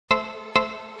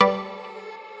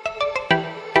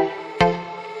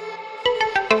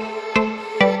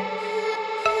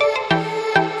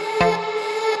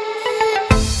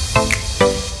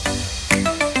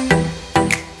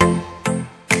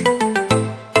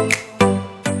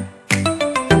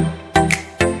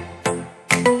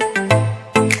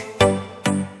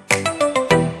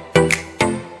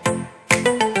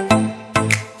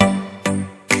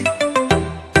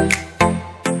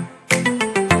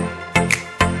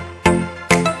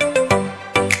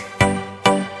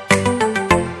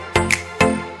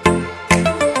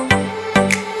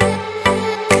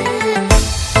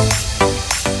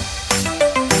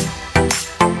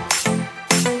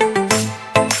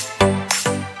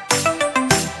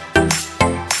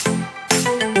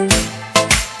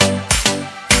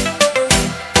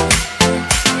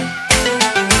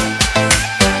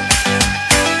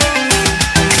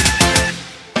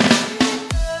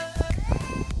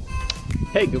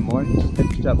Good morning. Just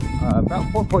finished up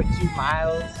about 4.2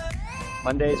 miles.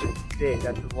 Mondays are days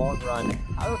after the long run.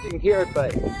 I don't know if you can hear it,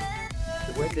 but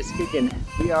the wind is kicking.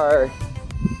 We are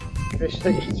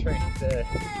officially trying to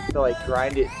like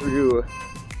grind it through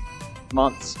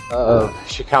months of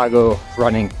Chicago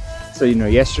running. So, you know,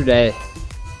 yesterday,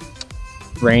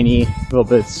 rainy, a little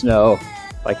bit of snow,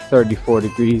 like 34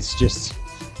 degrees, just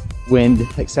wind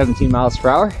like 17 miles per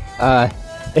hour.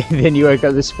 And then you wake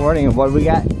up this morning and what do we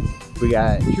got? We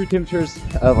got true temperatures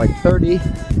of like 30. I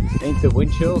think the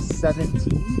wind chill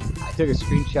 17. I took a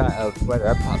screenshot of weather.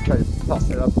 I'll try to toss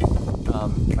it up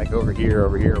like over here, or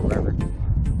wherever.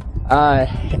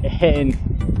 And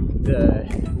the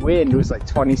wind was like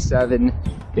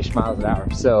 27-ish miles an hour.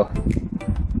 So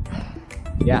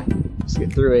yeah, just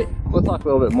get through it. We'll talk a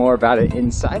little bit more about it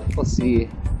inside. We'll see you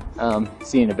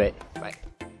in a bit. Bye.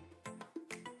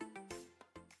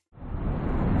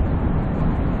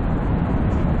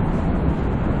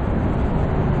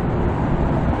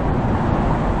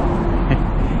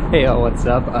 Hey y'all, what's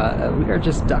up? We are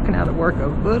just ducking out of work a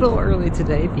little early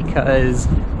today because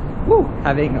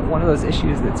having one of those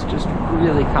issues that's just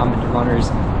really common to runners.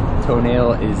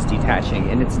 Toenail is detaching,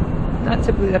 and it's not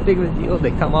typically that big of a deal.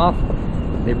 They come off,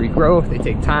 they regrow, they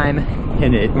take time,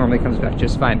 and it normally comes back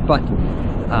just fine. But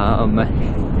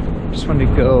just wanted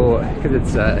to go, because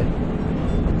it's a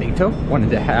big toe, wanted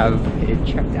to have it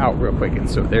checked out real quick. And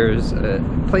so there's a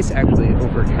place actually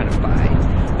over kind of by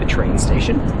the train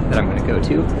station that I'm going to go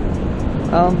to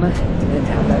and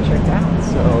have that checked out.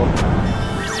 So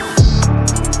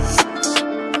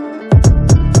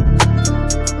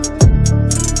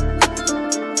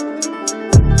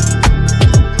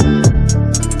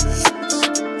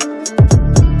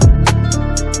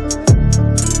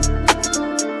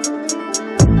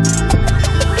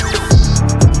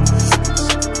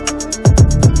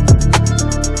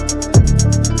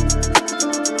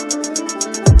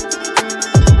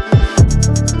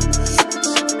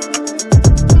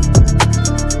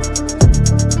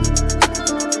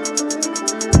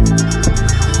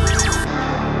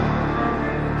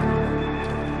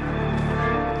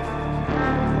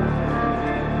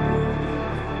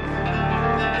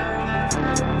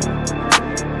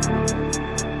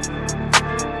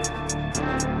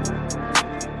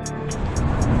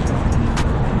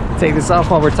take this off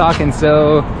while we're talking.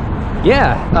 So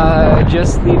yeah,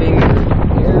 just leaving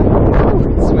here.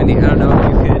 It's windy. I don't know if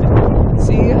you could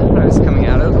see what I was coming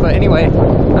out of, but anyway,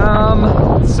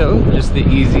 so just the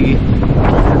easy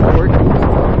report.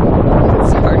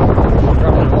 Sorry, get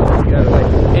out of the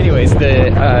way. Anyways,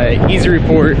 the easy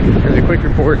report, or the quick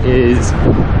report is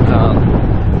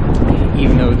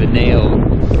even though the nail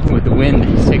with the wind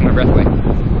is taking my breath away,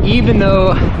 even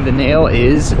though the nail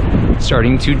is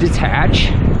starting to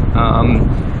detach,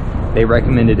 they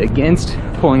recommended against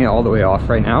pulling it all the way off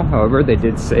right now. However, they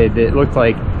did say that it looked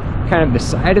like kind of the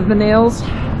side of the nails,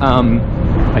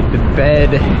 like the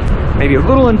bed, maybe a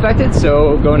little infected,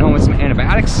 so going home with some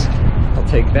antibiotics. I'll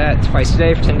take that twice a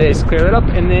day for 10 days to clear that up,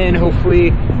 and then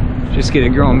hopefully just get it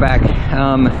growing back.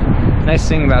 Nice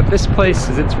thing about this place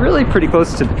is it's really pretty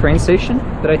close to the train station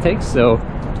that I take, so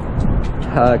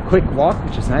quick walk,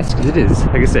 which is nice because it is,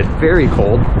 like I said, very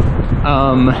cold.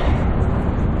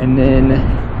 And then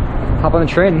hop on the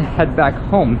train and head back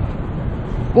home.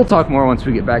 We'll talk more once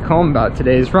we get back home about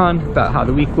today's run, about how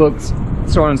the week looks,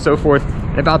 so on and so forth,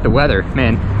 and about the weather.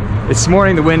 Man, this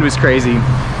morning the wind was crazy.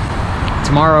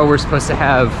 Tomorrow we're supposed to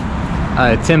have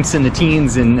temps in the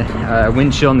teens and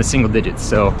wind chill in the single digits,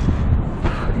 so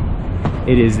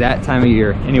it is that time of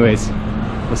year. Anyways,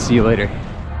 we'll see you later.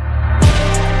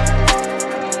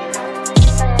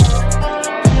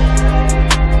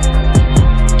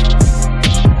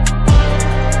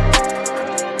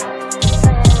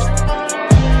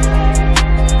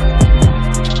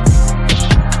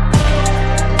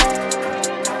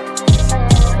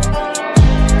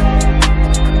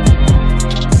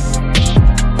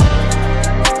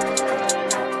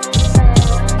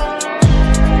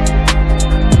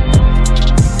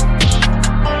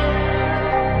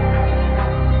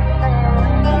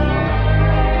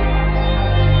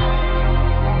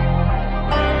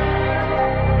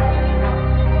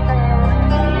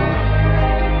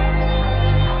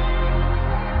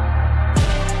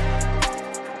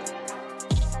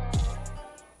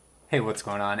 Hey, what's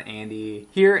going on? Andy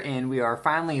here, and we are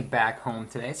finally back home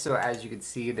today. So as you can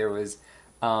see, there was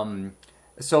a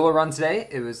solo run today.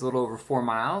 It was a little over 4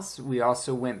 miles. We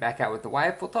also went back out with the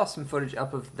wife. We'll toss some footage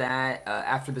up of that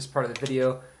after this part of the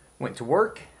video. Went to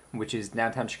work, which is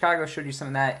downtown Chicago, showed you some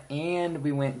of that, and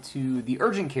we went to the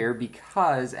urgent care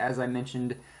because, as I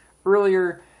mentioned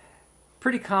earlier,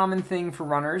 Pretty common thing for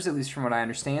runners, at least from what I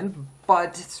understand,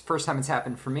 but it's the first time it's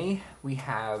happened for me. We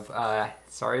have,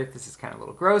 sorry if this is kind of a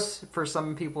little gross for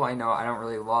some people. I know I don't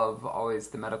really love always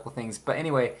the medical things, but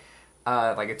anyway,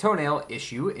 like a toenail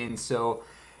issue, and so,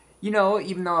 you know,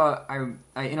 even though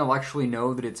I intellectually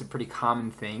know that it's a pretty common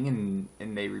thing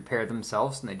and they repair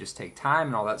themselves and they just take time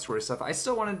and all that sort of stuff, I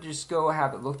still wanted to just go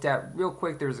have it looked at real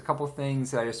quick. There's a couple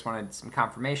things that I just wanted some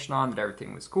confirmation on that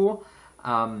everything was cool.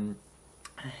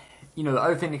 You know, the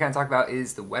other thing to kind of talk about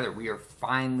is the weather. We are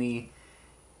finally,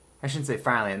 I shouldn't say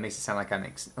finally, it makes it sound like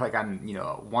I'm, you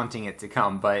know, wanting it to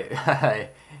come, but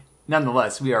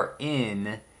nonetheless, we are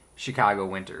in Chicago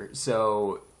winter.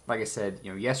 So, like I said,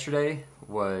 you know, yesterday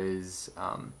was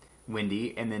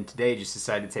windy, and then today just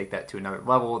decided to take that to another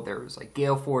level. There was like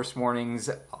gale force warnings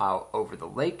out over the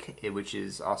lake, which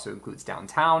is also includes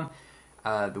downtown.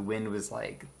 The wind was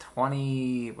like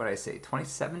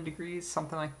 27 degrees,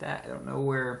 something like that. I don't know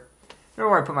where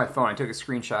I put my phone. I took a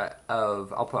screenshot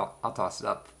of, I'll toss it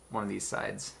up one of these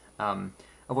sides, of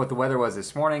what the weather was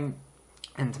this morning.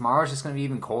 And tomorrow is just going to be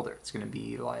even colder. It's going to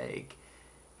be like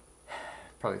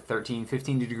probably 13,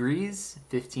 15 degrees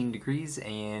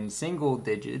and single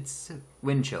digits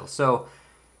wind chill. So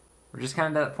we're just kind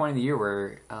of at that point of the year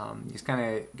where you just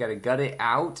kind of got to gut it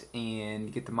out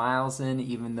and get the miles in,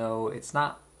 even though it's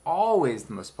not always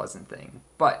the most pleasant thing.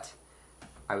 But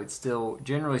I would still,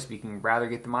 generally speaking, rather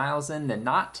get the miles in than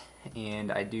not.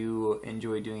 And I do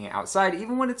enjoy doing it outside,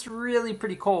 even when it's really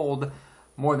pretty cold,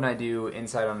 more than I do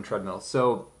inside on a treadmill.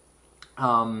 So,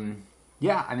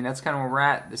 yeah, I mean, that's kind of where we're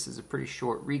at. This is a pretty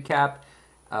short recap.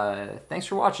 Thanks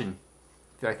for watching.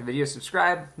 If you like the video,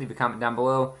 subscribe, leave a comment down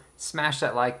below, smash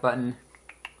that like button,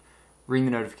 ring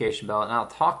the notification bell, and I'll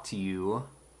talk to you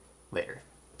later.